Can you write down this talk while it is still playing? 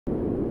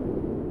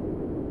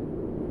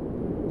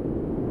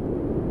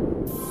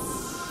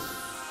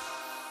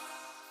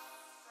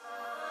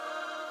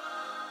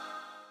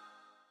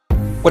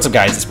What's up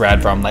guys, it's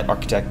Brad from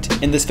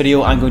LightArchitect. In this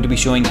video, I'm going to be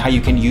showing how you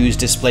can use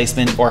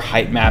displacement or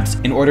height maps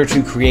in order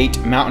to create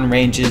mountain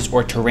ranges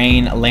or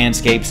terrain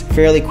landscapes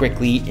fairly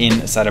quickly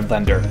inside of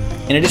Blender.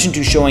 In addition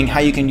to showing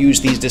how you can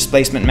use these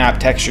displacement map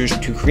textures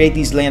to create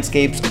these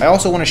landscapes, I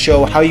also want to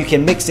show how you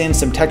can mix in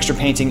some texture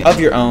painting of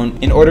your own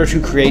in order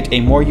to create a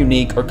more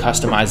unique or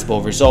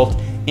customizable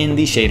result in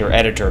the shader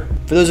editor.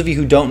 For those of you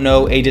who don't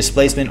know, a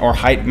displacement or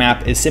height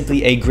map is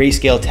simply a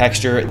grayscale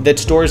texture that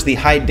stores the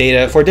height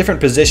data for different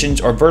positions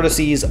or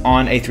vertices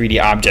on a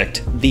 3D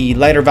object. The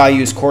lighter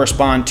values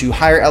correspond to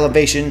higher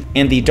elevation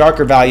and the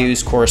darker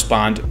values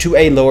correspond to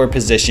a lower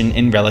position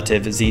in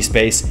relative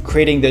z-space,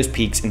 creating those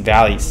peaks and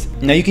valleys.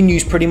 Now you can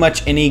use pretty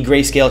much any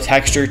grayscale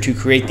texture to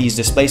create these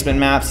displacement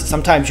maps.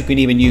 Sometimes you can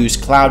even use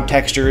cloud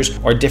textures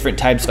or different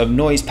types of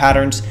noise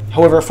patterns.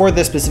 However, for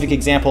this specific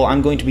example,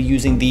 I'm going to be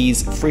using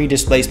these free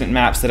displacement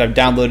maps that I've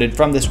downloaded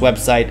from this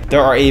website.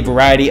 There are a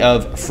variety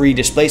of free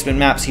displacement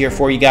maps here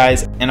for you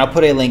guys, and I'll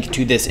put a link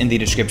to this in the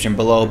description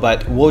below,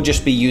 but we'll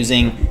just be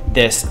using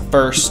this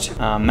first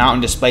mountain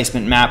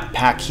displacement map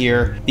pack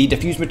here. The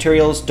diffuse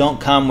materials don't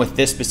come with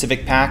this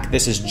specific pack.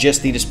 This is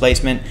just the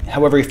displacement.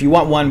 However, if you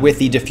want one with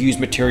the diffuse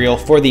material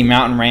for the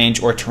mountain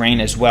range or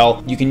terrain as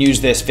well, you can use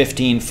this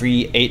 15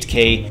 free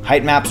 8K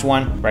height maps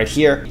one right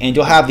here, and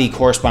you'll have the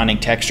corresponding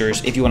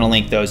textures if you want to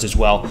link those as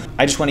well.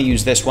 I just want to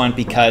use this one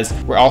because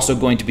we're also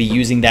going to be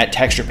using that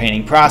texture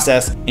painting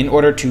process in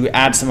order to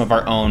add some of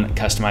our own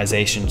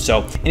customization.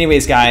 So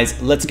anyways guys,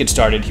 let's get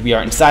started. Here we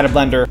are inside of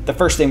Blender. The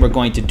first thing we're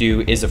going to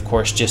do is of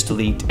course just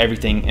delete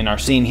everything in our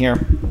scene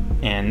here.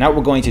 And now what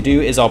we're going to do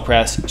is I'll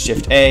press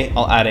Shift A,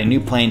 I'll add a new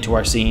plane to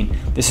our scene.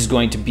 This is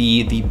going to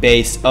be the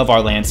base of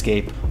our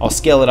landscape. I'll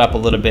scale it up a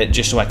little bit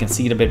just so I can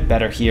see it a bit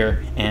better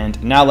here.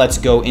 And now let's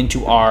go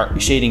into our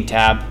shading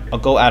tab. I'll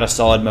go add a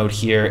solid mode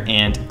here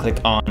and click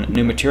on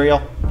new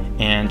material.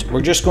 And we're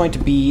just going to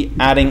be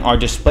adding our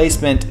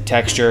displacement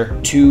texture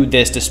to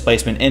this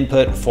displacement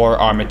input for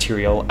our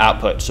material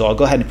output. So I'll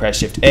go ahead and press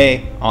Shift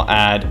A, I'll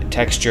add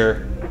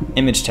texture,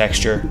 image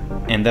texture,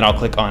 and then I'll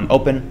click on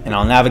open and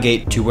I'll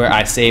navigate to where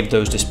I saved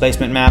those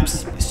displacement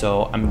maps.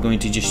 So I'm going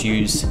to just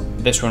use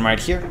this one right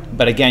here.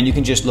 But again, you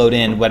can just load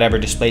in whatever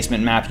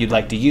displacement map you'd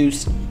like to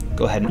use.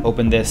 Go ahead and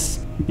open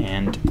this,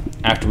 and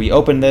after we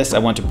open this, I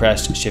want to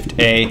press Shift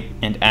A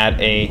and add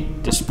a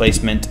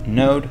displacement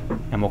node,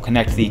 and we'll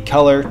connect the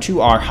color to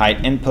our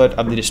height input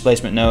of the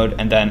displacement node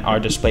and then our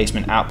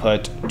displacement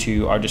output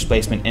to our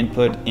displacement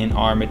input in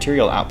our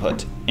material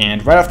output.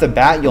 And right off the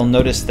bat, you'll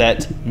notice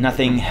that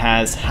nothing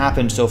has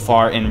happened so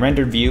far in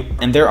rendered view,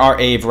 and there are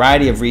a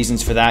variety of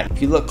reasons for that.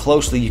 If you look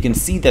closely, you can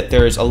see that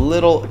there's a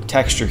little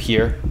texture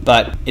here,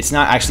 but it's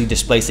not actually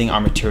displacing our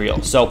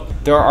material. So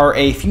there are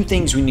a few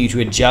things we need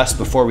to adjust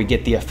before we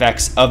get the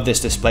effects of this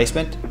displacement.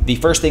 The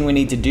first thing we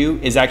need to do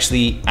is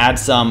actually add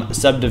some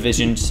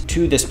subdivisions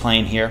to this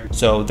plane here,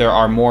 so there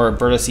are more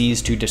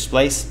vertices to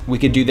displace. We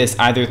could do this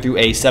either through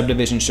a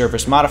subdivision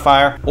surface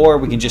modifier, or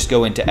we can just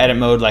go into edit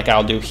mode like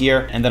I'll do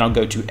here, and then I'll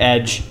go to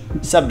edge,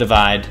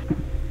 subdivide,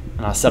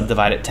 and I'll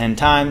subdivide it 10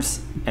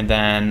 times, and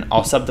then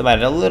I'll subdivide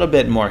it a little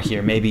bit more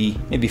here, maybe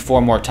 4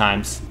 more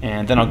times,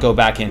 and then I'll go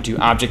back into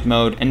object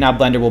mode, and now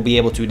Blender will be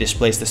able to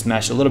displace this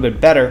mesh a little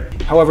bit better.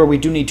 However, we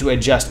do need to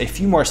adjust a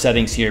few more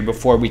settings here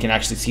before we can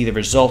actually see the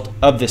result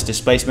of this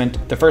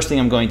displacement. The first thing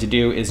I'm going to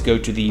do is go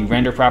to the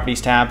render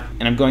properties tab,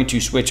 and I'm going to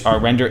switch our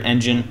render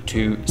engine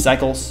to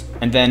cycles.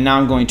 And then now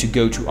I'm going to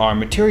go to our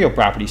material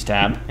properties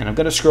tab, and I'm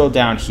going to scroll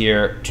down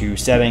here to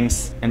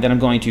settings, and then I'm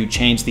going to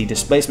change the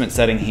displacement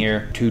setting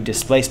here to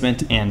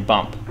displacement and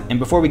bump. And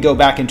before we go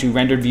back into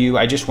rendered view,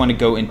 I just want to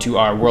go into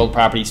our world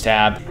properties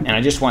tab, and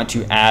I just want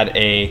to add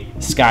a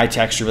sky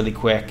texture really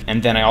quick.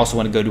 And then I also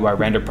want to go to our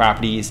render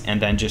properties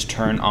and then just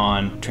turn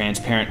on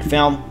transparent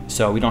film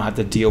so we don't have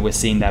to deal with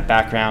seeing that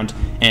background.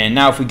 And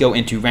now if we go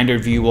into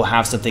rendered view, we'll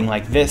have something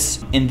like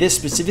this. In this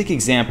specific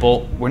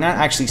example, we're not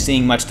actually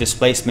seeing much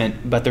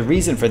displacement, but the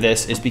reason for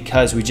this is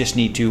because we just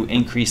need to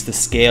increase the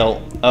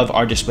scale of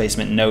our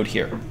displacement node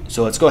here.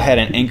 So let's go ahead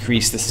and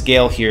increase the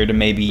scale here to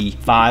maybe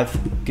 5.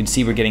 You can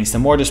see we're getting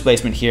some more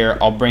displacement here.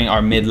 I'll bring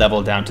our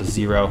mid-level down to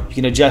 0. You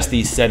can adjust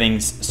these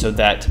settings so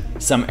that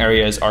some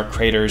areas are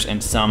craters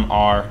and some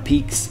are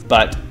peaks,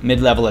 but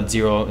mid-level at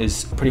 0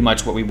 is pretty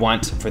much what we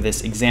want for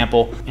this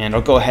example. And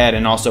I'll go ahead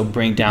and also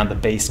bring down the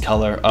base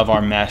color of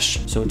our mesh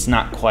so it's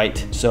not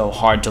quite so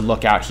hard to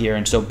look out here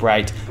and so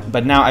bright.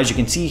 But now as you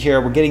can see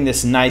here, we're getting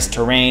this nice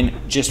terrain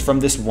just from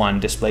this one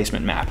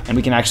displacement map, and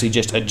we can actually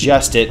just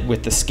adjust it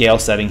with the scale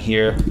setting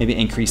here, maybe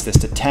increase this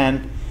to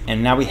 10,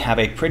 and now we have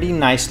a pretty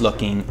nice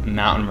looking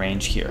mountain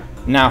range here.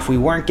 Now if we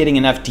weren't getting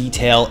enough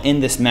detail in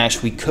this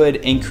mesh, we could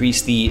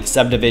increase the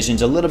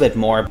subdivisions a little bit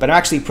more, but I'm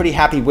actually pretty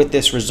happy with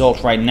this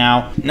result right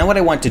now. Now what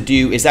I want to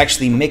do is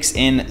actually mix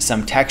in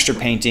some texture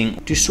painting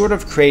to sort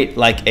of create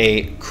like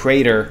a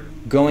crater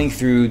going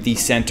through the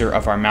center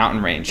of our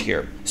mountain range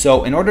here.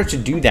 So in order to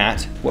do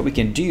that, what we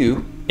can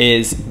do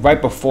is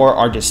right before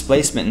our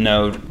displacement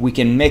node, we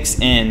can mix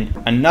in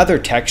another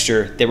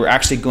texture that we're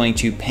actually going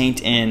to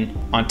paint in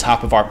on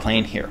top of our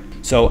plane here.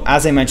 So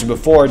as I mentioned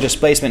before,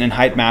 displacement and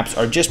height maps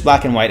are just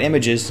black and white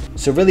images.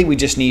 So really we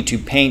just need to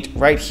paint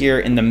right here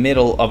in the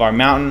middle of our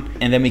mountain,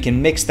 and then we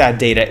can mix that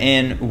data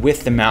in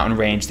with the mountain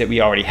range that we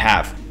already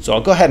have. So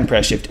I'll go ahead and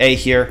press Shift A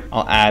here.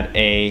 I'll add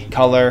a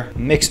color,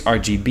 mix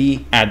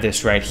RGB, add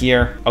this right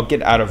here. I'll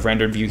get out of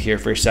rendered view here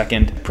for a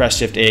second. Press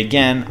Shift A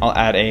again. I'll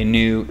add a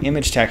new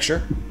image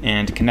texture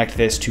and connect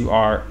this to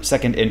our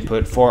second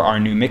input for our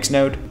new mix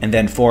node. And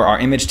then for our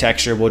image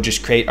texture, we'll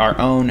just create our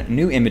own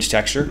new image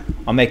texture.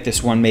 I'll make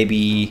this one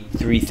maybe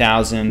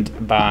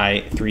 3000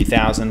 by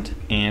 3000,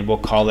 and we'll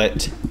call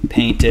it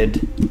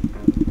Painted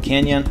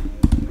Canyon.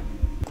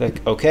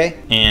 Click OK.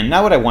 And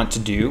now what I want to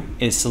do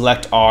is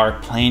select our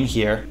plane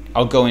here.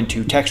 I'll go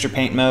into texture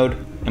paint mode,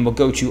 and we'll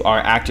go to our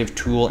active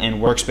tool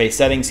and workspace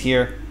settings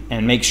here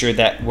and make sure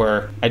that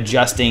we're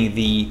adjusting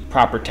the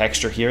proper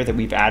texture here that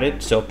we've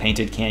added. So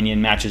Painted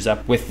Canyon matches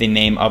up with the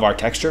name of our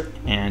texture,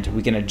 and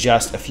we can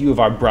adjust a few of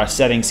our brush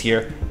settings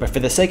here. But for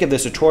the sake of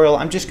this tutorial,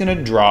 I'm just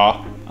gonna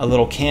draw a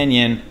little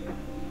canyon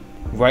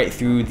right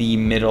through the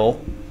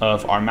middle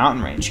of our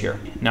mountain range here.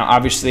 Now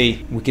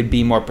obviously we could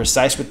be more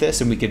precise with this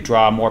and we could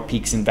draw more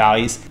peaks and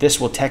valleys. This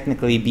will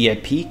technically be a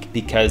peak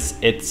because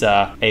it's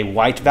a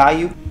white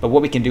value, but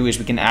what we can do is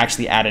we can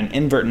actually add an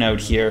invert node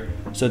here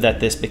so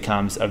that this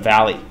becomes a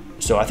valley.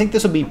 So I think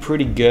this will be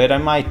pretty good. I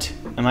might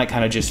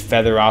kind of just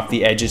feather off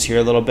the edges here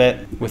a little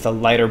bit with a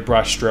lighter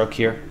brush stroke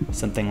here,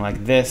 something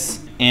like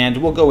this. And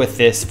we'll go with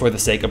this for the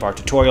sake of our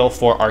tutorial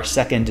for our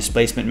second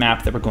displacement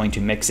map that we're going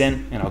to mix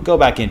in. And I'll go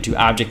back into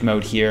object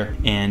mode here.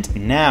 And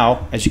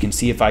now, as you can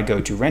see, if I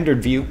go to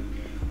rendered view,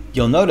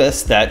 you'll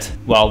notice that,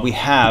 well, we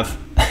have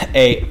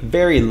a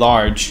very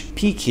large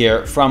peak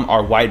here from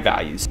our white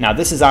values. Now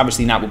this is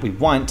obviously not what we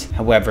want.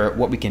 However,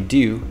 what we can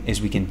do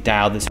is we can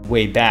dial this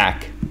way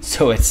back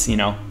so it's, you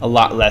know, a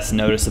lot less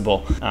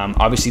noticeable.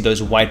 Obviously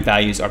those white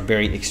values are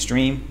very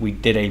extreme. We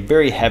did a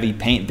very heavy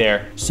paint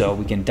there, so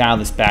we can dial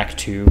this back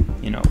to,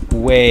 you know,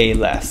 way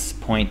less,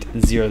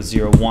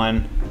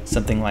 0.001,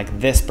 something like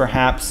this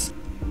perhaps.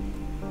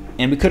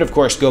 And we could of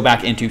course go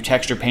back into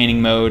texture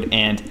painting mode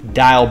and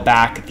dial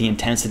back the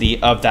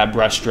intensity of that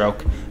brush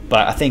stroke.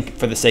 But I think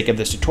for the sake of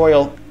this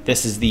tutorial,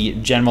 this is the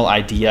general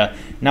idea.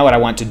 Now what I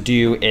want to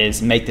do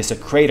is make this a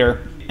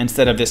crater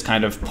instead of this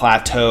kind of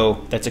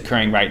plateau that's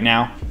occurring right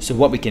now. So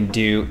what we can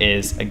do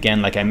is,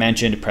 again, like I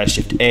mentioned, press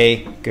Shift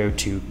A, go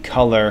to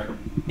color,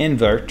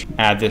 invert,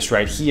 add this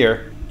right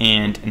here.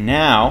 And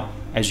now,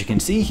 as you can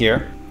see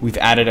here, we've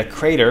added a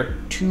crater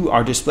to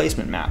our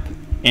displacement map.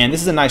 And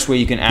this is a nice way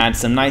you can add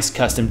some nice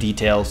custom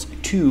details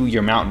to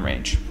your mountain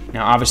range.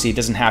 Now obviously it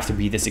doesn't have to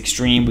be this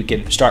extreme. We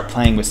could start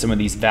playing with some of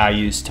these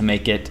values to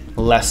make it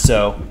less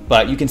so,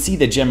 but you can see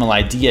the general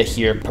idea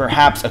here.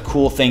 Perhaps a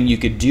cool thing you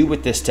could do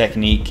with this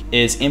technique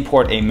is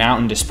import a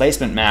mountain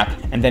displacement map,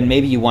 and then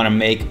maybe you want to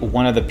make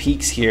one of the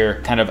peaks here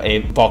kind of a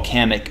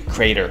volcanic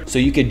crater. So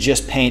you could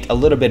just paint a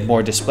little bit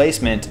more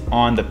displacement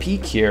on the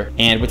peak here,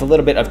 and with a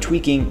little bit of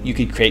tweaking you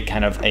could create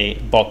kind of a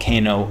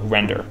volcano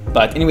render.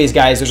 But anyways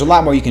guys, there's a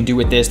lot more you can do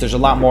with this. There's a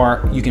lot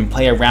more you can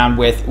play around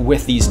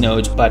with these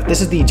nodes, but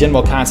this is the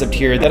general concept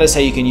here. That is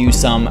how you can use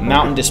some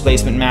mountain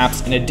displacement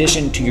maps in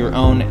addition to your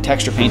own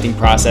texture painting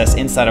process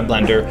inside of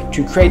Blender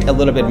to create a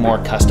little bit more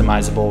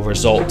customizable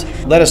result.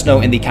 Let us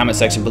know in the comment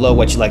section below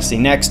what you'd like to see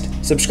next.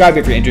 Subscribe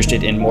if you're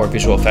interested in more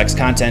visual effects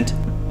content,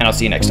 and I'll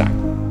see you next time.